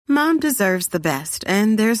Mom deserves the best,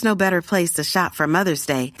 and there's no better place to shop for Mother's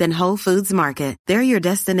Day than Whole Foods Market. They're your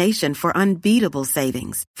destination for unbeatable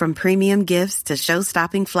savings, from premium gifts to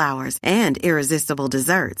show-stopping flowers and irresistible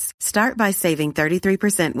desserts. Start by saving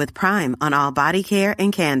 33% with Prime on all body care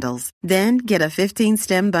and candles. Then get a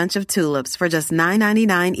 15-stem bunch of tulips for just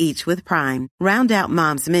 $9.99 each with Prime. Round out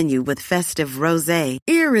Mom's menu with festive rosé,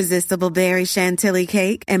 irresistible berry chantilly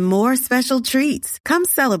cake, and more special treats. Come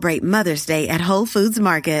celebrate Mother's Day at Whole Foods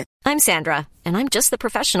Market. I'm Sandra, and I'm just the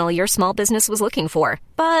professional your small business was looking for.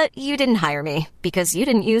 But you didn't hire me because you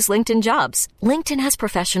didn't use LinkedIn Jobs. LinkedIn has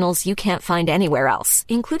professionals you can't find anywhere else,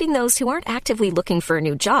 including those who aren't actively looking for a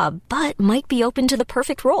new job, but might be open to the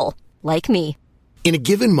perfect role, like me. In a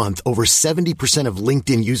given month, over 70% of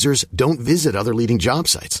LinkedIn users don't visit other leading job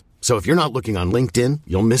sites. So if you're not looking on LinkedIn,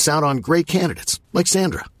 you'll miss out on great candidates, like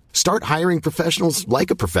Sandra. Start hiring professionals like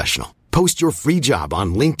a professional. Post your free job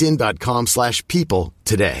on linkedin.com/people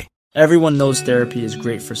today. Everyone knows therapy is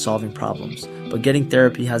great for solving problems, but getting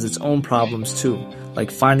therapy has its own problems too,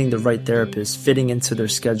 like finding the right therapist, fitting into their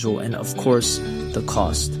schedule, and of course, the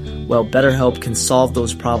cost. Well, BetterHelp can solve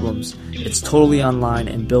those problems. It's totally online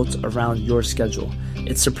and built around your schedule.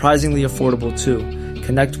 It's surprisingly affordable too.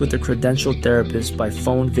 Connect with a credentialed therapist by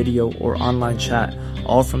phone, video, or online chat,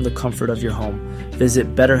 all from the comfort of your home.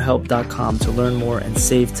 Visit BetterHelp.com to learn more and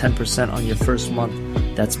save 10% on your first month.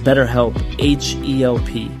 That's BetterHelp,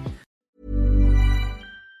 H-E-L-P.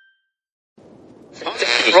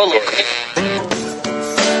 Roll it.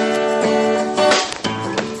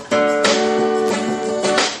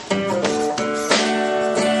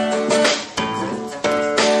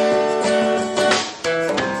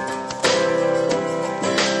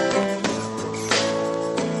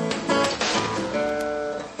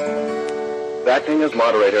 Acting as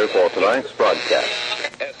moderator for tonight's broadcast.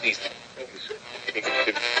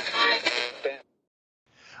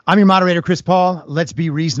 I'm your moderator, Chris Paul. Let's be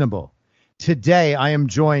reasonable. Today, I am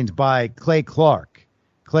joined by Clay Clark.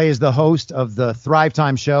 Clay is the host of the Thrive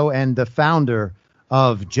Time Show and the founder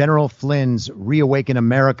of General Flynn's Reawaken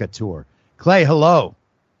America tour. Clay, hello.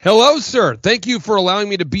 Hello, sir. Thank you for allowing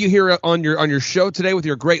me to be here on your show today with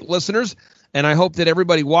your great listeners. And I hope that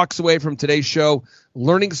everybody walks away from today's show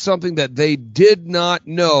learning something that they did not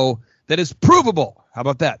know that is provable. How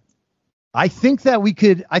about that? I think that we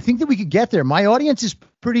could get there. My audience is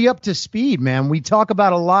pretty up to speed, man. We talk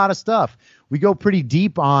about a lot of stuff. We go pretty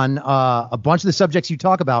deep on a bunch of the subjects you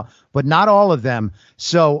talk about, but not all of them.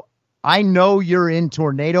 So I know you're in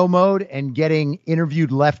tornado mode and getting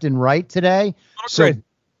interviewed left and right today. So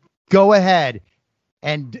go ahead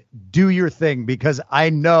and do your thing, because I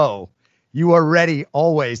know you are ready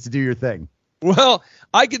always to do your thing. Well,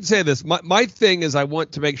 I can say this. My thing is I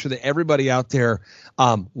want to make sure that everybody out there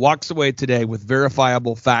walks away today with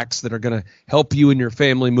verifiable facts that are going to help you and your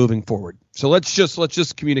family moving forward. So let's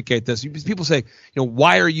just communicate this. People say,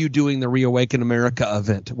 why are you doing the Reawaken America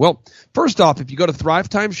event? Well, first off, if you go to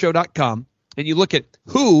thrivetimeshow.com and you look at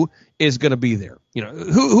who is going to be there,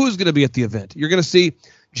 who's going to be at the event, you're going to see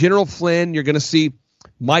General Flynn, you're going to see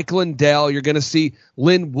Mike Lindell, you're going to see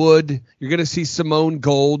Lynn Wood, you're going to see Simone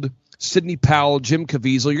Gold, Sidney Powell, Jim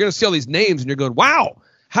Caviezel. You're going to see all these names, and you're going, wow,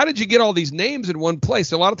 how did you get all these names in one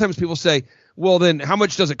place? A lot of times people say, well, then how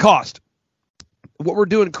much does it cost? What we're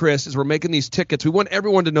doing, Chris, is we're making these tickets. We want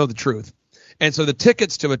everyone to know the truth. And so the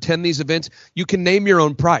tickets to attend these events, you can name your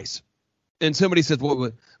own price. And somebody says,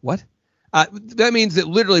 what? That means that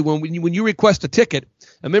literally when you request a ticket,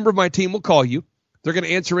 a member of my team will call you. They're going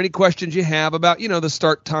to answer any questions you have about, the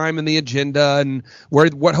start time and the agenda and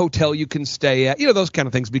what hotel you can stay at, those kind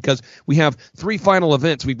of things, because we have 3 final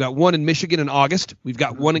events. We've got one in Michigan in August. We've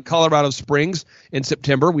got one in Colorado Springs in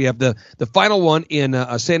September. We have the final one in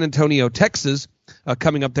San Antonio, Texas,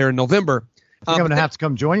 coming up there in November. I'm going to have to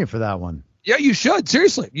come join you for that one. Yeah, you should.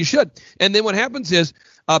 Seriously, you should. And then what happens is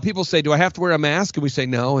people say, do I have to wear a mask? And we say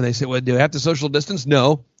no. And they say, well, do I have to social distance?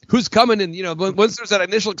 No. Who's coming? And, once there's that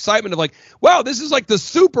initial excitement of like, wow, this is like the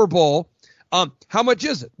Super Bowl. How much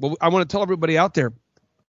is it? Well, I want to tell everybody out there.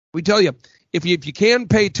 We tell you, if you can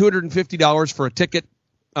pay $250 for a ticket,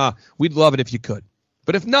 we'd love it if you could.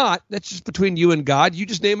 But if not, that's just between you and God. You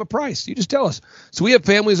just name a price. You just tell us. So we have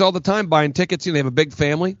families all the time buying tickets. They have a big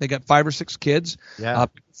family. They got 5 or 6 kids,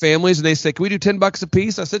 families, and they say, can we do $10 a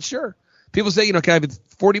piece? I said, sure. People say, can I have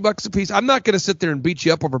 $40 a piece? I'm not going to sit there and beat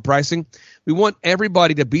you up over pricing. We want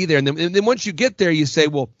everybody to be there. And then once you get there, you say,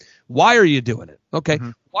 well, why are you doing it? Okay.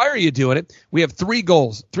 Mm-hmm. Why are you doing it? We have 3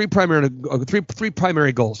 goals, 3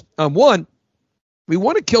 primary goals. One, we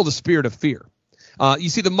want to kill the spirit of fear. You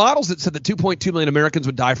see, the models that said that 2.2 million Americans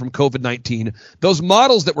would die from COVID-19, those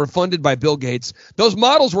models that were funded by Bill Gates, those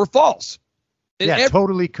models were false.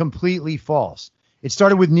 Totally, completely false. It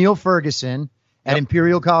started with Neil Ferguson at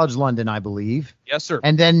Imperial College London, I believe. Yes, sir.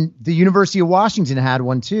 And then the University of Washington had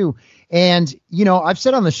one too. And, I've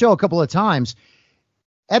said on the show a couple of times,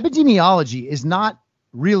 epidemiology is not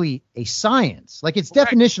really a science. Like, it's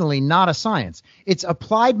definitionally not a science. It's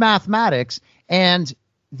applied mathematics. And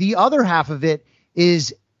the other half of it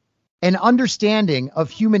is an understanding of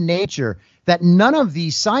human nature that none of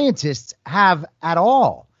these scientists have at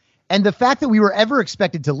all. And the fact that we were ever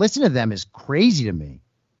expected to listen to them is crazy to me.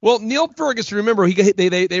 Well, Neil Ferguson, remember,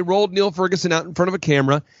 they rolled Neil Ferguson out in front of a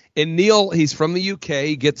camera, and Neil, he's from the UK,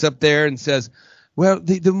 he gets up there and says, well,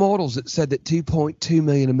 the models that said that 2.2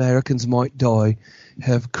 million Americans might die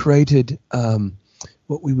have created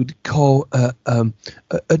what we would call a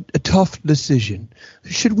tough decision.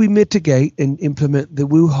 Should we mitigate and implement the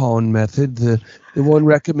Wuhan method, the one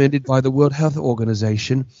recommended by the World Health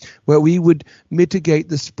Organization, where we would mitigate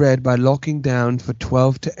the spread by locking down for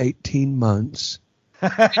 12 to 18 months?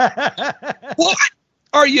 What?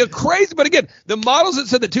 Are you crazy? But again, the models that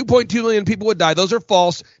said that 2.2 million people would die, those are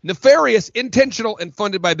false, nefarious, intentional, and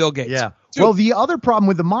funded by Bill Gates. Yeah. Well, the other problem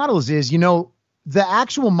with the models is, the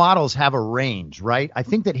actual models have a range, right? I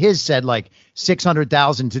think that his said like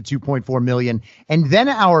 600,000 to 2.4 million. And then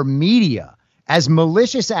our media, as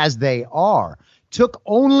malicious as they are, took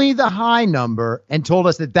only the high number and told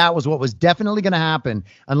us that that was what was definitely going to happen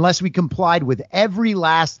unless we complied with every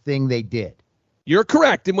last thing they did. You're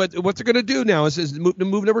correct. And what they're going to do now is move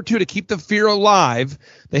number two, to keep the fear alive.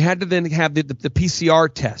 They had to then have the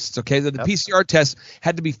PCR tests. Okay, the PCR tests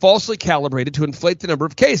had to be falsely calibrated to inflate the number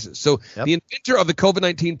of cases. So the inventor of the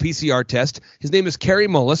COVID-19 PCR test, his name is Kary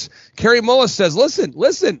Mullis. Kary Mullis says,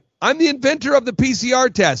 listen, I'm the inventor of the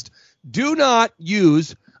PCR test. Do not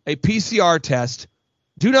use a PCR test.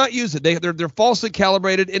 Do not use it. They're falsely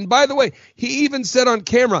calibrated. And by the way, he even said on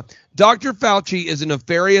camera, Dr. Fauci is a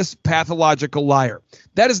nefarious pathological liar.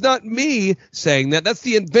 That is not me saying that. That's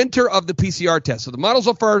the inventor of the PCR test. So the models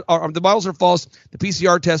are false. The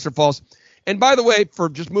PCR tests are false. And by the way, for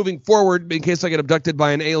just moving forward, in case I get abducted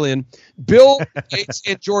by an alien, Bill Gates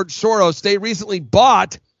and George Soros, they recently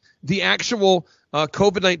bought the actual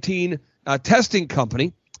COVID-19 testing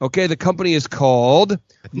company. Okay, the company is called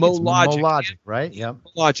Mologic. Mologic, right? Yep.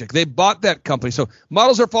 Mologic. They bought that company. So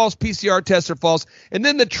models are false, PCR tests are false. And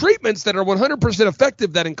then the treatments that are 100%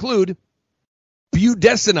 effective that include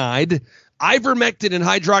budesonide, ivermectin, and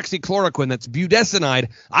hydroxychloroquine. That's budesonide,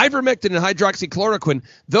 ivermectin, and hydroxychloroquine.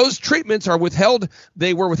 Those treatments are withheld.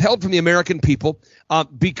 They were withheld from the American people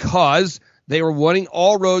because they were wanting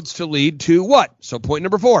all roads to lead to what? So point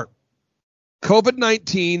number 4.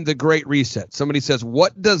 COVID-19, the Great Reset. Somebody says,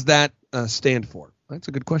 what does that stand for? That's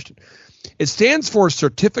a good question. It stands for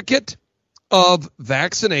Certificate of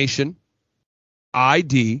Vaccination,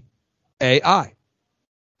 ID, AI.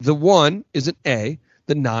 The 1 is an A,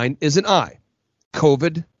 the 9 is an I.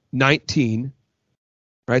 COVID-19,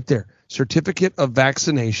 right there. Certificate of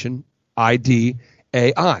Vaccination, ID,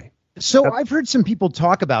 AI. So I've heard some people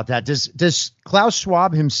talk about that. Does Klaus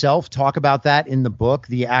Schwab himself talk about that in the book,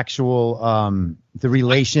 the actual the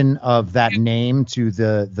relation of that name to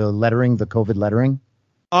the lettering, the COVID lettering?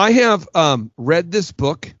 I have read this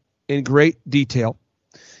book in great detail,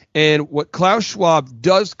 and what Klaus Schwab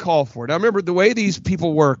does call for. Now, remember the way these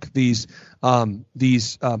people work, these globalist,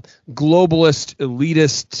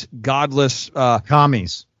 elitist, godless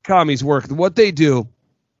commies work. What they do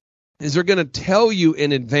is they're going to tell you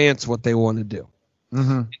in advance what they want to do.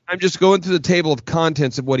 Mm-hmm. I'm just going through the table of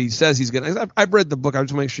contents of what he says he's going to. I've read the book. I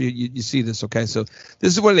just want to make sure you see this. Okay, so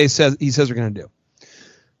this is what he says they're going to do.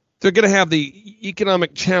 They're going to have the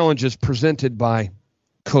economic challenges presented by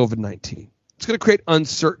COVID-19. It's going to create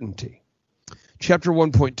uncertainty. Chapter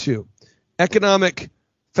 1.2, economic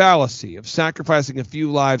fallacy of sacrificing a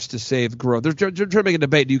few lives to save growth. They're trying to make a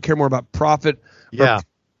debate. Do you care more about profit? Yeah.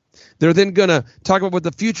 They're then going to talk about what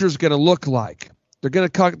the future is going to look like. They're going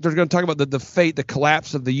to talk about the fate, the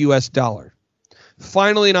collapse of the U.S. dollar.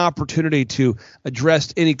 Finally, an opportunity to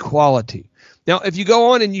address inequality. Now, if you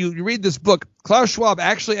go on and you read this book, Klaus Schwab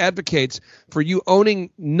actually advocates for you owning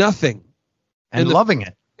nothing and loving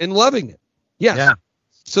it. And loving it. Yes. Yeah.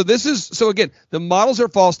 So again, the models are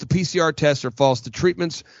false. The PCR tests are false. The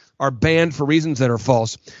treatments are banned for reasons that are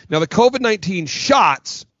false. Now, the COVID-19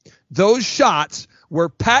 shots, those shots were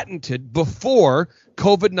patented before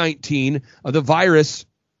COVID-19, the virus,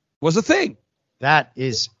 was a thing.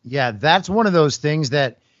 That's one of those things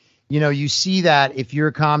that, you see that if you're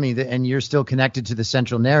a commie and you're still connected to the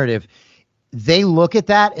central narrative, they look at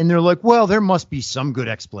that and they're like, well, there must be some good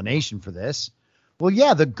explanation for this. Well,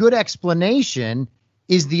 yeah, the good explanation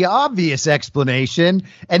is the obvious explanation,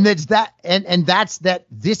 and that's that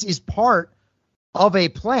this is part of a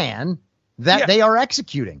plan that they are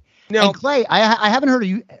executing. Now, and Clay, I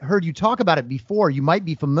haven't heard you talk about it before. You might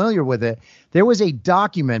be familiar with it. There was a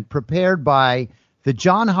document prepared by the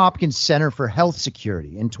Johns Hopkins Center for Health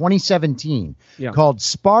Security in 2017 called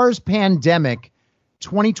SPARS Pandemic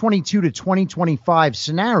 2022 to 2025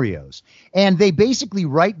 Scenarios. And they basically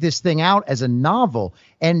write this thing out as a novel.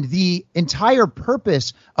 And the entire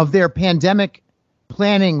purpose of their pandemic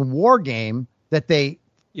planning war game that they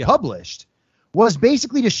published was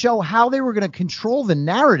basically to show how they were going to control the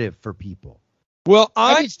narrative for people. Well,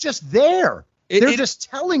 and it's just there. They're just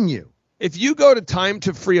telling you. If you go to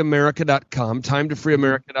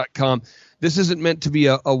timetofreeamerica.com, this isn't meant to be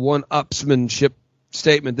a one-upsmanship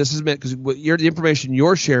statement. This is meant because the information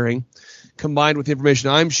you're sharing combined with the information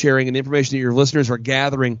I'm sharing and the information that your listeners are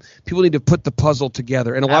gathering, people need to put the puzzle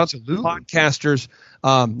together. And a lot of podcasters,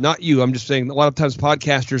 not you, I'm just saying a lot of times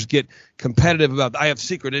podcasters get competitive about, I have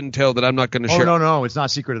secret intel that I'm not going to share. Oh, no, it's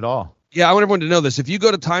not secret at all. Yeah, I want everyone to know this. If you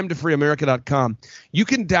go to timetofreeamerica.com, you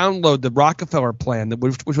can download the Rockefeller Plan,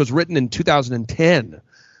 which was written in 2010,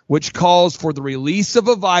 which calls for the release of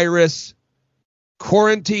a virus,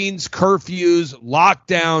 quarantines, curfews,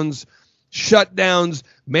 lockdowns, shutdowns,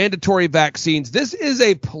 mandatory vaccines. This is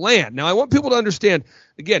a plan. Now, I want people to understand,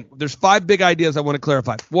 again, there's 5 big ideas I want to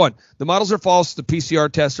clarify. 1, the models are false. The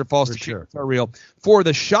PCR tests are false. The treatments are real. 4,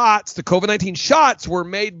 the shots, the COVID-19 shots were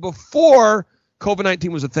made before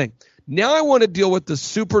COVID-19 was a thing. Now I want to deal with the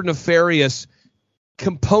super nefarious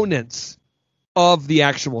components of the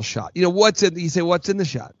actual shot. You know, you say, what's in the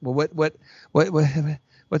shot? Well, what's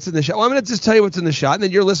in the shot? Well, I'm going to just tell you what's in the shot, and then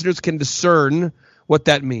your listeners can discern what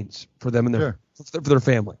that means for them and for their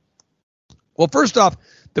family. Well, first off,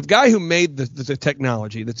 the guy who made the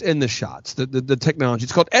technology that's in the shots, the technology,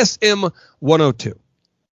 it's called SM-102.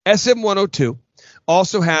 SM-102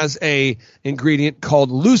 also has a ingredient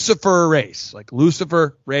called luciferase, like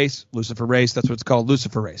luciferase, that's what it's called,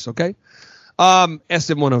 luciferase, okay?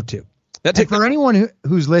 SM-102. And for anyone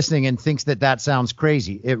who's listening and thinks that sounds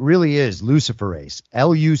crazy, it really is luciferase,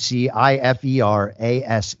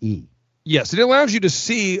 Luciferase. Yes, it allows you to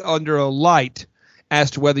see under a light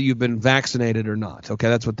as to whether you've been vaccinated or not. Okay,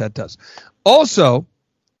 that's what that does. Also,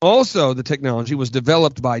 the technology was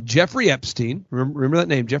developed by Jeffrey Epstein. Remember that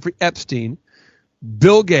name, Jeffrey Epstein,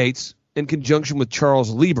 Bill Gates, in conjunction with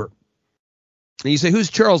Charles Lieber. And you say,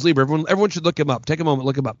 who's Charles Lieber? Everyone should look him up. Take a moment,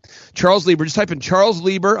 look him up. Charles Lieber. Just type in Charles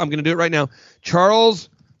Lieber. I'm going to do it right now. Charles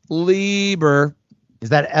Lieber. Is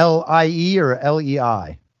that L-I-E or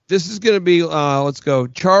L-E-I? This is going to be, let's go,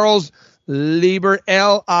 Charles Lieber,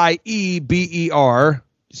 L-I-E-B-E-R.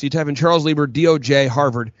 So you type in Charles Lieber, DOJ,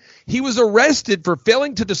 Harvard. He was arrested for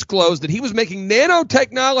failing to disclose that he was making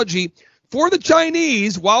nanotechnology for the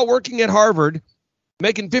Chinese while working at Harvard,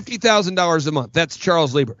 making $50,000 a month. That's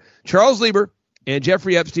Charles Lieber. Charles Lieber and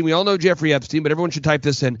Jeffrey Epstein. We all know Jeffrey Epstein, but everyone should type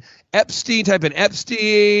this in. Epstein, type in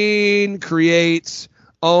Epstein creates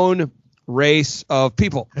own race of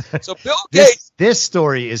people. So Bill Gates. This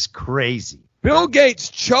story is crazy. Bill Gates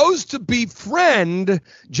chose to befriend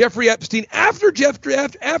Jeffrey Epstein after Jeffrey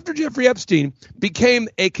Epstein became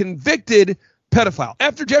a convicted pedophile.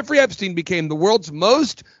 After Jeffrey Epstein became the world's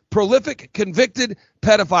most prolific convicted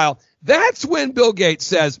pedophile, that's when Bill Gates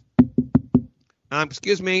says,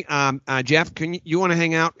 excuse me, Jeff, you want to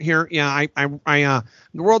hang out here? Yeah, I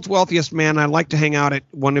the world's wealthiest man. I'd like to hang out at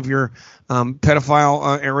one of your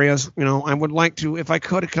pedophile areas. You know, I would like to, if I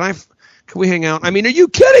could. Can we hang out? I mean, are you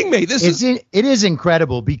kidding me? It is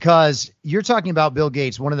incredible because you're talking about Bill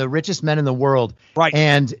Gates, one of the richest men in the world. Right.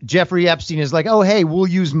 And Jeffrey Epstein is like, oh, hey, we'll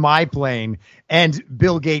use my plane. And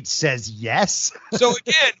Bill Gates says yes. So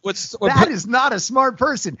again, that is not a smart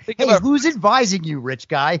person. Hey, who's advising you, rich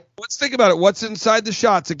guy? Let's think about it. What's inside the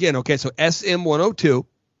shots again? Okay, so SM-102.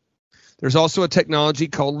 There's also a technology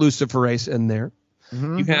called luciferase in there.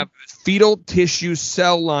 Mm-hmm. You have fetal tissue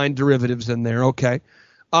cell line derivatives in there. Okay.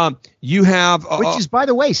 You have which is, by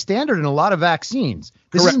the way, standard in a lot of vaccines.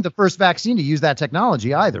 This isn't the first vaccine to use that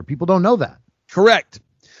technology either. People don't know that. Correct.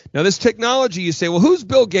 Now, this technology, you say, well, who's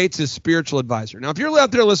Bill Gates' spiritual advisor? Now, if you're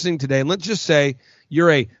out there listening today, and let's just say you're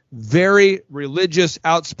a very religious,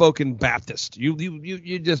 outspoken Baptist.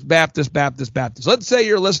 You just Baptist. Let's say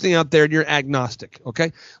you're listening out there and you're agnostic,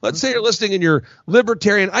 okay? Let's say you're listening and you're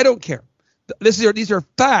libertarian. I don't care. These are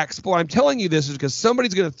facts, but what I'm telling you this is because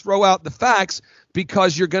somebody's going to throw out the facts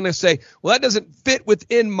because you're going to say, well, that doesn't fit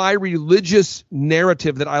within my religious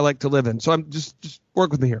narrative that I like to live in. So I'm just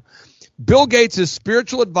work with me here. Bill Gates'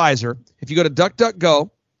 spiritual advisor, if you go to DuckDuckGo,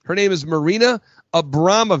 her name is Marina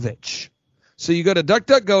Abramovich. So you go to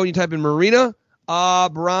DuckDuckGo and you type in Marina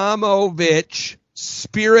Abramovich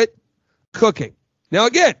Spirit Cooking. Now,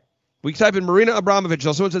 again, we type in Marina Abramovich.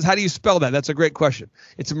 Now, someone says, how do you spell that? That's a great question.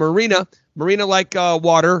 It's Marina like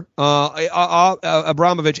water,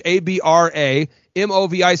 Abramovich,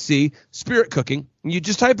 Abramovic, Spirit Cooking. And you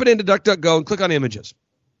just type it into DuckDuckGo and click on images.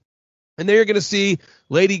 And there you're going to see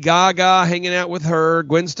Lady Gaga hanging out with her,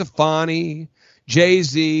 Gwen Stefani,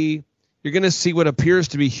 Jay-Z. You're going to see what appears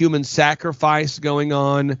to be human sacrifice going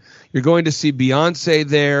on. You're going to see Beyonce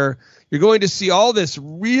there. You're going to see all this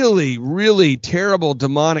really, really terrible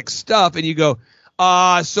demonic stuff. And you go,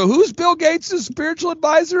 so who's Bill Gates' spiritual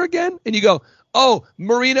advisor again? And you go, oh,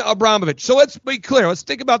 Marina Abramovich. So let's be clear. Let's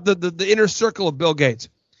think about the inner circle of Bill Gates.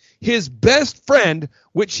 His best friend,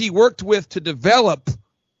 which he worked with to develop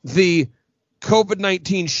the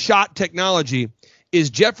COVID-19 shot technology, is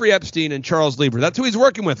Jeffrey Epstein and Charles Lieber. That's who he's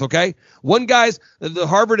working with, okay? One guy's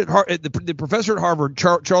the professor at Harvard,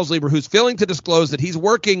 Charles Lieber, who's failing to disclose that he's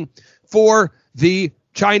working for the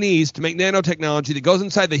Chinese to make nanotechnology that goes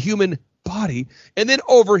inside the human body. And then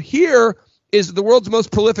over here is the world's most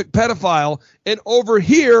prolific pedophile, and over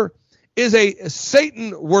here is a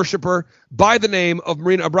Satan worshiper by the name of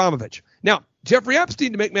Marina Abramovich. Now, Jeffrey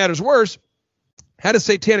Epstein, to make matters worse, had a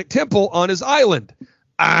satanic temple on his island.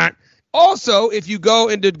 Also, if you go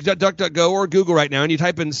into DuckDuckGo or Google right now and you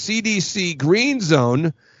type in CDC Green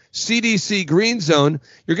Zone,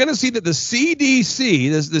 you're going to see that the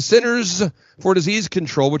CDC, the Centers for Disease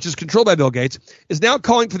Control, which is controlled by Bill Gates, is now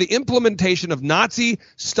calling for the implementation of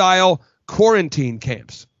Nazi-style quarantine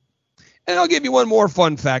camps. And I'll give you one more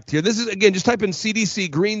fun fact here. This is, again, just type in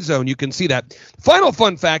CDC Green Zone. You can see that. Final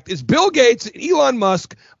fun fact is Bill Gates and Elon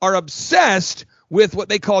Musk are obsessed with what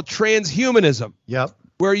they call transhumanism. Yep.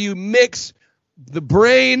 Where you mix the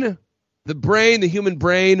human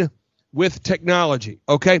brain with technology,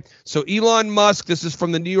 okay? So Elon Musk, this is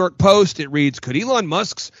from the New York Post. It reads, could Elon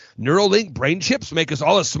Musk's Neuralink brain chips make us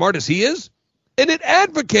all as smart as he is? And it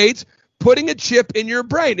advocates putting a chip in your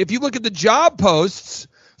brain. If you look at the job posts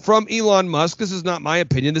from Elon Musk, this is not my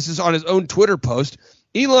opinion, this is on his own Twitter post,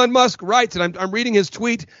 Elon Musk writes, and I'm reading his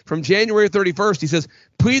tweet from January 31st, he says,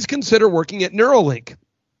 please consider working at Neuralink.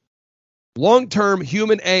 Long-term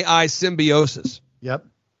human AI symbiosis. Yep.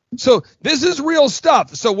 So this is real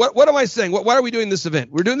stuff. So what am I saying? Why are we doing this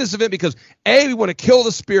event? We're doing this event because A, we want to kill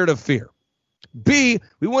the spirit of fear. B,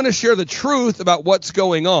 we want to share the truth about what's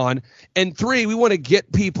going on. And 3, we want to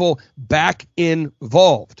get people back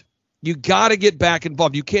involved. You got to get back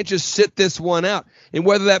involved. You can't just sit this one out. And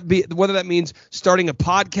whether that means starting a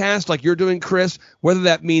podcast like you're doing, Chris, whether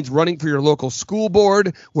that means running for your local school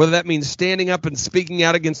board, whether that means standing up and speaking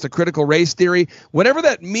out against the critical race theory, whatever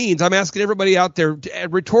that means, I'm asking everybody out there to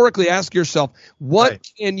rhetorically ask yourself, what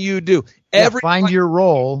can you do? Find your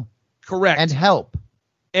role. Correct. And help.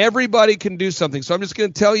 Everybody can do something. So I'm just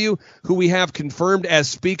going to tell you who we have confirmed as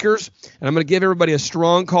speakers, and I'm going to give everybody a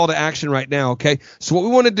strong call to action right now, okay? So what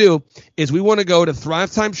we want to do is we want to go to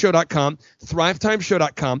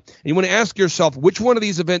thrivetimeshow.com, and you want to ask yourself, which one of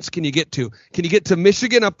these events can you get to? Can you get to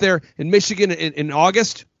Michigan up there in Michigan in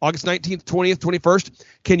August 19th, 20th, 21st?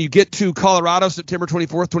 Can you get to Colorado September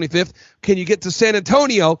 24th, 25th? Can you get to San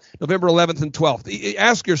Antonio November 11th and 12th?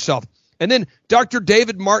 Ask yourself. And then Dr.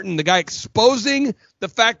 David Martin, the guy exposing the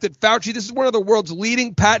fact that Fauci, this is one of the world's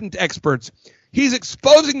leading patent experts. He's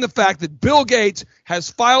exposing the fact that Bill Gates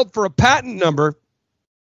has filed for a patent number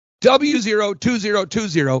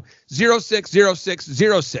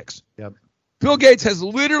W02020060606. Yep. Bill Gates has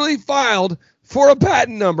literally filed for a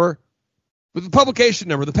patent number with the publication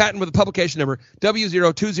number, the patent with the publication number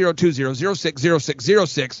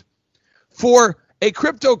W02020060606 for a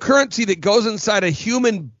cryptocurrency that goes inside a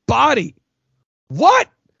human body. What?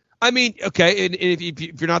 I mean, okay, and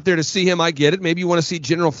if you're not there to see him, I get it. Maybe you want to see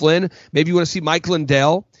General Flynn. Maybe you want to see Mike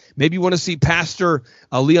Lindell. Maybe you want to see Pastor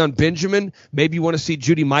Leon Benjamin. Maybe you want to see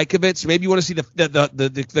Judy Mikovits. Maybe you want to see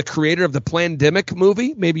the creator of the Plandemic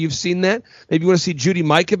movie. Maybe you've seen that. Maybe you want to see Judy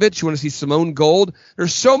Mikovits. You want to see Simone Gold.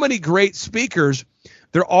 There's so many great speakers.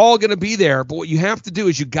 They're all going to be there, but what you have to do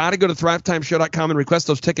is you got to go to thrivetimeshow.com and request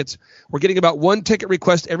those tickets. We're getting about one ticket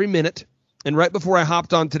request every minute, and right before I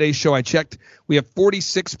hopped on today's show, I checked. We have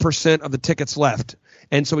 46% of the tickets left.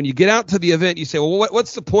 And so when you get out to the event, you say, well,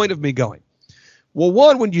 what's the point of me going? Well,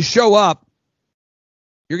 one, when you show up,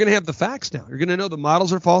 you're going to have the facts now. You're going to know the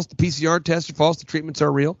models are false, the PCR tests are false, the treatments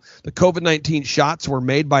are real. The COVID-19 shots were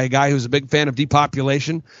made by a guy who's a big fan of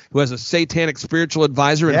depopulation, who has a satanic spiritual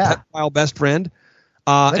advisor and pedophile best friend.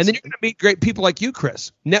 And then you're going to meet great people like you,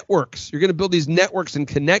 Chris. Networks. You're going to build these networks and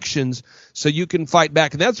connections so you can fight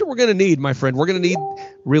back. And that's what we're going to need, my friend. We're going to need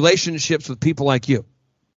relationships with people like you.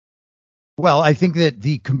 Well, I think that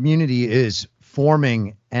the community is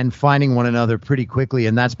forming and finding one another pretty quickly.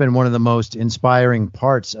 And that's been one of the most inspiring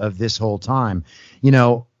parts of this whole time. You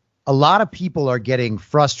know, a lot of people are getting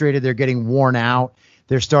frustrated. They're getting worn out.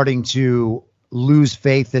 They're starting to lose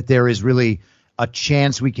faith that there is really a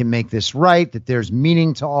chance we can make this right, that there's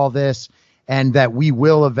meaning to all this, and that we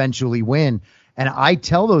will eventually win. And I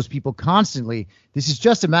tell those people constantly, this is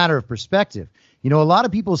just a matter of perspective. You know, a lot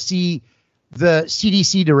of people see the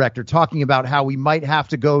CDC director talking about how we might have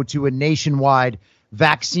to go to a nationwide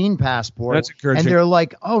vaccine passport. That's encouraging. And they're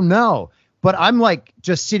like, oh, no. But I'm like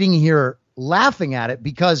just sitting here laughing at it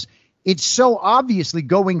because it's so obviously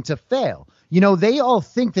going to fail. You know, they all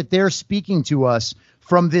think that they're speaking to us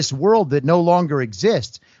from this world that no longer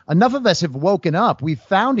exists. Enough of us have woken up. We've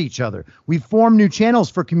found each other. We've formed new channels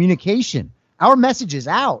for communication. Our message is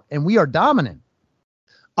out, and we are dominant.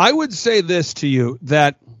 I would say this to you,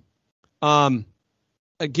 that,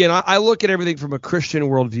 again, I look at everything from a Christian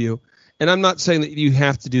worldview, and I'm not saying that you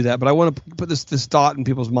have to do that, but I want to put this thought in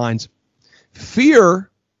people's minds. Fear,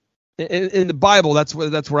 in the Bible, that's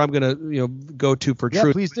where I'm going to go to for truth.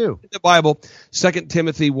 Yeah, please do. In the Bible, 2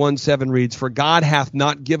 Timothy 1:7 reads, "For God hath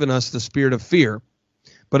not given us the spirit of fear,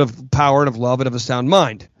 but of power and of love and of a sound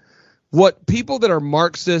mind." What people that are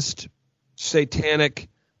Marxist, satanic,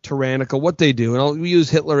 tyrannical, what they do, and I'll use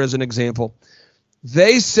Hitler as an example,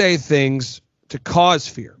 they say things to cause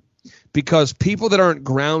fear because people that aren't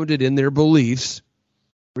grounded in their beliefs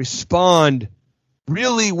respond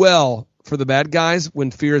really well for the bad guys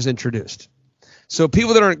when fear is introduced. So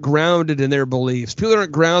people that aren't grounded in their beliefs, people that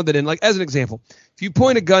aren't grounded in, like, as an example, if you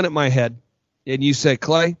point a gun at my head and you say,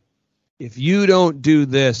 Clay, if you don't do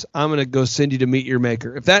this, I'm going to go send you to meet your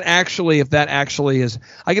maker. If that actually is,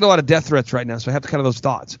 I get a lot of death threats right now, so I have to kind of those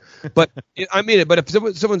thoughts. But I mean it. But if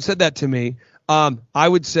someone said that to me, I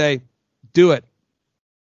would say, do it.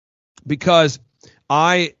 Because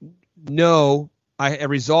I know, I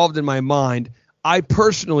have resolved in my mind, I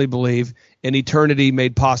personally believe in eternity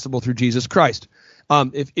made possible through Jesus Christ.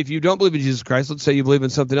 If you don't believe in Jesus Christ, let's say you believe in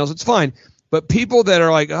something else, it's fine. But people that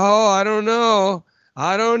are like, oh, I don't know.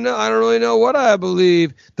 I don't really know what I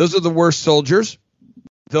believe. Those are the worst soldiers.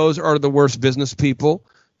 Those are the worst business people.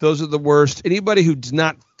 Those are the worst. Anybody who's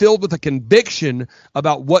not filled with a conviction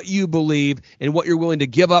about what you believe and what you're willing to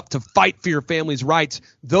give up to fight for your family's rights,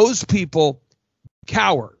 those people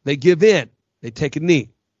cower. They give in. They take a knee.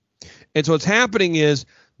 And so what's happening is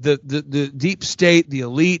the deep state, the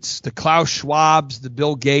elites, the Klaus Schwabs, the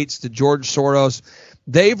Bill Gates, the George Soros,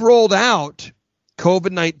 they've rolled out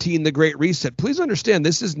COVID-19, the Great Reset. Please understand,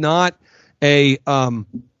 this is not a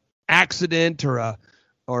accident or a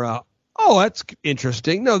oh, that's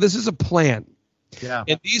interesting. No, this is a plan. Yeah.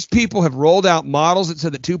 And these people have rolled out models that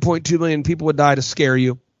said that 2.2 million people would die to scare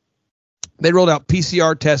you. They rolled out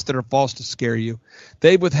PCR tests that are false to scare you.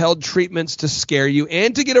 They've withheld treatments to scare you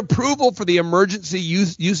and to get approval for the emergency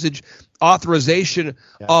usage authorization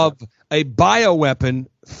of a bioweapon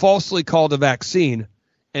falsely called a vaccine.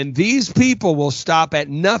 And these people will stop at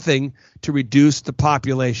nothing to reduce the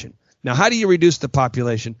population. Now, how do you reduce the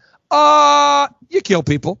population? You kill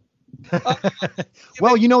people.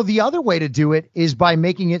 Well, you know, the other way to do it is by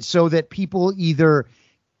making it so that people either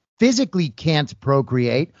physically can't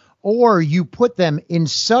procreate or you put them in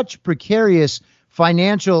such precarious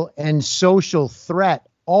financial and social threat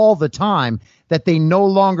all the time that they no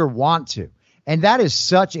longer want to. And that is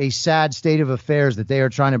such a sad state of affairs that they are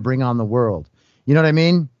trying to bring on the world. You know what I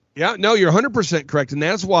mean? Yeah, no, you're 100% correct. And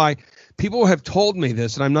that's why people have told me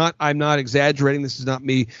this, and I'm not exaggerating. This is not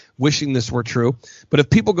me wishing this were true. But if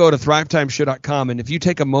people go to thrivetimeshow.com and if you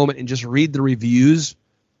take a moment and just read the reviews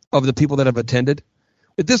of the people that have attended,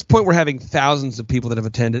 at this point we're having thousands of people that have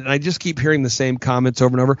attended, and I just keep hearing the same comments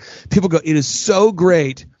over and over. People go, it is so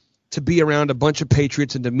great to be around a bunch of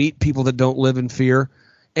patriots and to meet people that don't live in fear.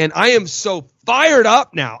 And I am so fired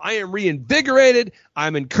up now. I am reinvigorated.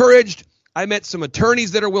 I'm encouraged. I met some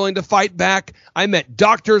attorneys that are willing to fight back. I met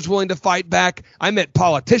doctors willing to fight back. I met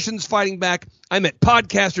politicians fighting back. I met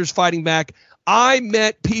podcasters fighting back. I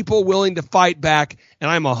met people willing to fight back, and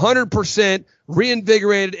I'm 100%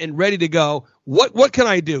 reinvigorated and ready to go. What can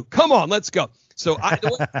I do? Come on, let's go. So I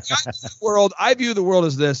view the world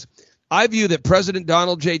as this. I view that President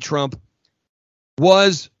Donald J. Trump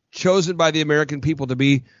was chosen by the American people to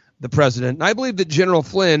be the president. And I believe that General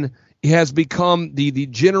Flynn has become the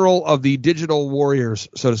general of the digital warriors,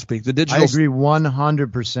 so to speak. The digital. I agree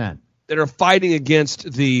 100%. That are fighting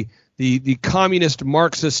against the communist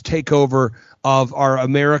Marxist takeover of our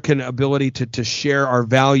American ability to share our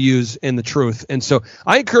values and the truth. And so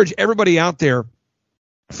I encourage everybody out there,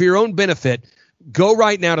 for your own benefit, go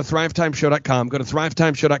right now to thrivetimeshow.com, go to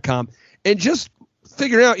thrivetimeshow.com, and just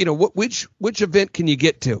figuring out, which event can you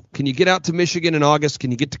get to? Can you get out to Michigan in August?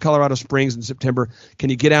 Can you get to Colorado Springs in September? Can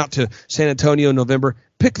you get out to San Antonio in November?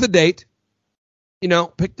 Pick the date.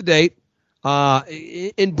 Pick the date.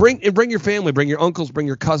 And bring your family, bring your uncles, bring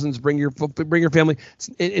your cousins, bring your family,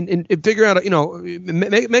 and figure out,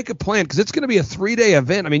 make a plan, because it's going to be a 3-day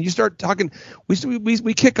event. I mean, you start talking,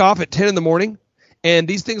 we kick off at 10 in the morning, and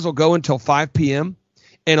these things will go until 5 p.m.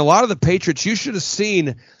 And a lot of the Patriots, you should have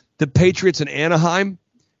seen the Patriots in Anaheim.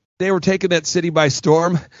 They were taking that city by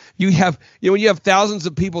storm. When you have thousands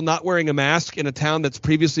of people not wearing a mask in a town that's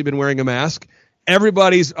previously been wearing a mask,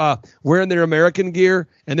 everybody's wearing their American gear,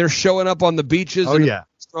 and they're showing up on the beaches and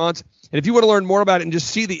restaurants. And if you want to learn more about it and just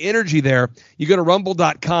see the energy there, you go to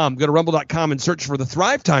rumble.com. Go to rumble.com and search for the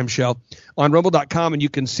Thrive Time Show on rumble.com, and you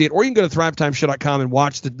can see it. Or you can go to thrivetimeshow.com and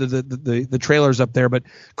watch the trailers up there. But,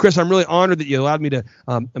 Chris, I'm really honored that you allowed me to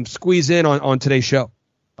squeeze in on today's show.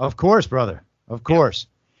 Of course, brother. Of course.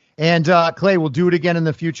 Yeah. And, Clay, we'll do it again in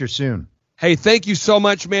the future soon. Hey, thank you so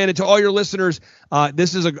much, man. And to all your listeners,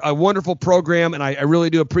 this is a wonderful program, and I really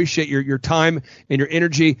do appreciate your time and your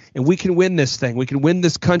energy. And we can win this thing. We can win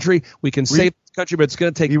this country. We can save this country, but it's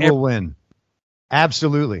going to take. We will win.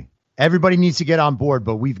 Absolutely. Everybody needs to get on board,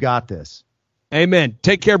 but we've got this. Amen.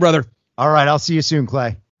 Take care, brother. All right. I'll see you soon,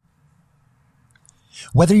 Clay.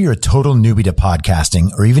 Whether you're a total newbie to podcasting,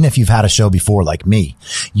 or even if you've had a show before like me,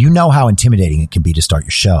 you know how intimidating it can be to start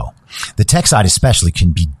your show. The tech side especially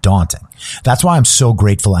can be daunting. That's why I'm so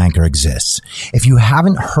grateful Anchor exists. If you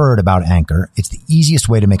haven't heard about Anchor, it's the easiest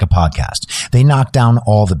way to make a podcast. They knock down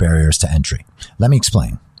all the barriers to entry. Let me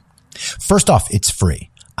explain. First off, it's free.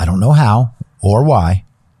 I don't know how or why,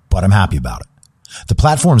 but I'm happy about it. The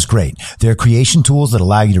platform's great. There are creation tools that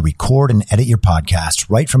allow you to record and edit your podcast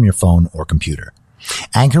right from your phone or computer.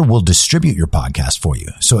 Anchor will distribute your podcast for you,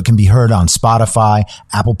 so it can be heard on Spotify,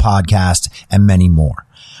 Apple Podcasts, and many more.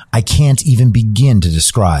 I can't even begin to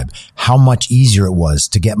describe how much easier it was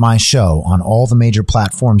to get my show on all the major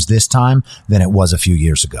platforms this time than it was a few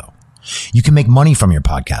years ago. You can make money from your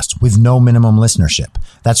podcast with no minimum listenership.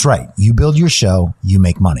 That's right. You build your show, you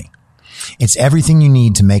make money. It's everything you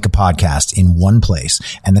need to make a podcast in one place,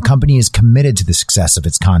 and the company is committed to the success of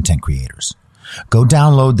its content creators. Go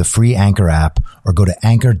download the free Anchor app or go to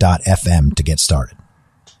anchor.fm to get started.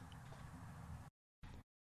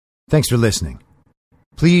 Thanks for listening.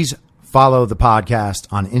 Please follow the podcast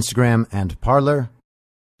on Instagram and Parler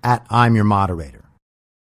at I'm Your Moderator.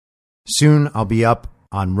 Soon I'll be up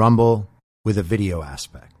on Rumble with a video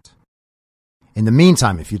aspect. In the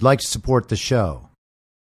meantime, if you'd like to support the show,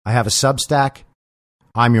 I have a Substack,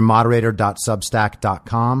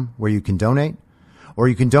 imyourmoderator.substack.com, where you can donate. Or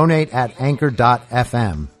you can donate at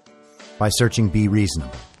anchor.fm by searching Be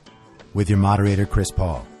Reasonable with your moderator, Chris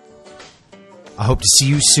Paul. I hope to see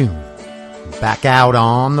you soon. Back out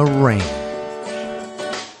on the range.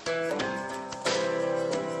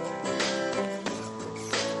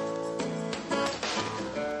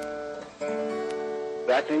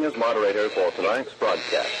 Acting as moderator for tonight's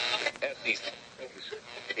broadcast.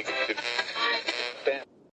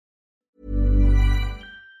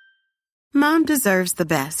 Mom deserves the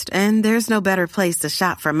best, and there's no better place to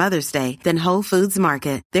shop for Mother's Day than Whole Foods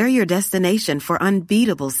Market. They're your destination for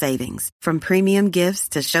unbeatable savings, from premium gifts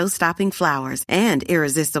to show-stopping flowers and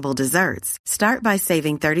irresistible desserts. Start by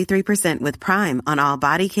saving 33% with Prime on all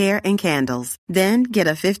body care and candles. Then get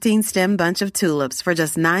a 15-stem bunch of tulips for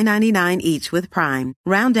just $9.99 each with Prime.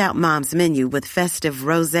 Round out Mom's menu with festive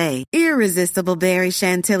rosé, irresistible berry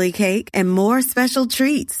chantilly cake, and more special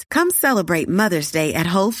treats. Come celebrate Mother's Day at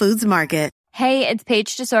Whole Foods Market. Hey, it's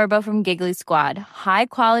Paige DeSorbo from Giggly Squad. High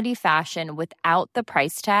quality fashion without the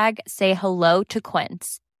price tag. Say hello to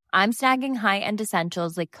Quince. I'm snagging high-end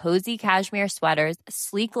essentials like cozy cashmere sweaters,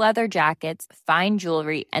 sleek leather jackets, fine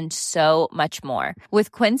jewelry, and so much more.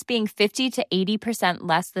 With Quince being 50 to 80%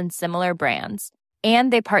 less than similar brands.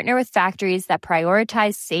 And they partner with factories that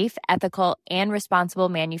prioritize safe, ethical, and responsible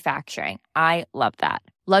manufacturing. I love that.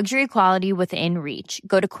 Luxury quality within reach.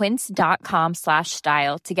 Go to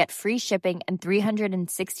quince.com/style to get free shipping and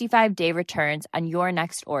 365-day returns on your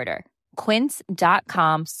next order.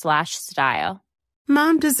 Quince.com/style.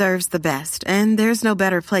 Mom deserves the best, and there's no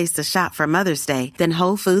better place to shop for Mother's Day than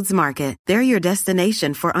Whole Foods Market. They're your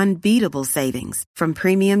destination for unbeatable savings, from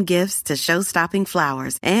premium gifts to show-stopping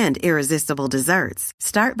flowers and irresistible desserts.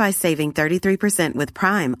 Start by saving 33% with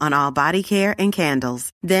Prime on all body care and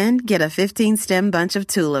candles. Then get a 15-stem bunch of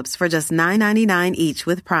tulips for just $9.99 each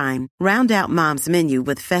with Prime. Round out Mom's menu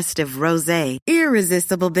with festive rosé,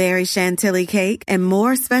 irresistible berry chantilly cake, and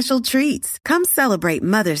more special treats. Come celebrate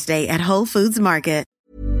Mother's Day at Whole Foods Market.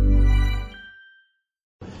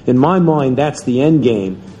 In my mind, that's the end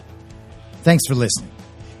game. Thanks for listening.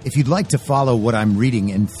 If you'd like to follow what I'm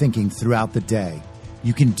reading and thinking throughout the day,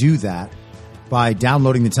 you can do that by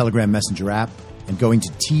downloading the Telegram Messenger app and going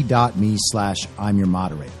to t.me/I'm your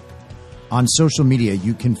moderator. On social media,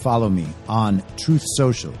 you can follow me on Truth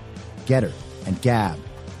Social, Getter, and Gab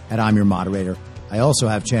at I'm your moderator. I also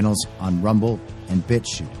have channels on Rumble and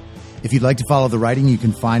BitChute. If you'd like to follow the writing, you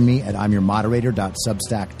can find me at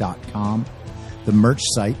imyourmoderator.substack.com. The merch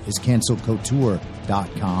site is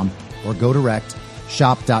cancelcouture.com, or go direct,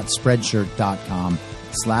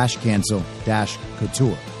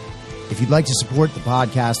 shop.spreadshirt.com/cancel-couture. If you'd like to support the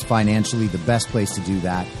podcast financially, the best place to do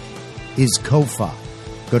that is Ko-Fi.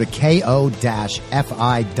 Go to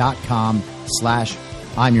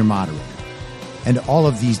ko-fi.com/I'm your moderator. And all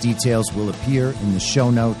of these details will appear in the show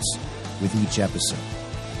notes with each episode.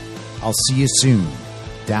 I'll see you soon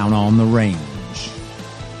down on the range.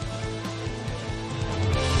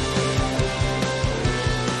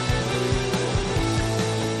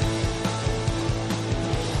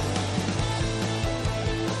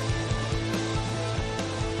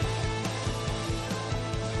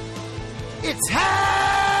 It's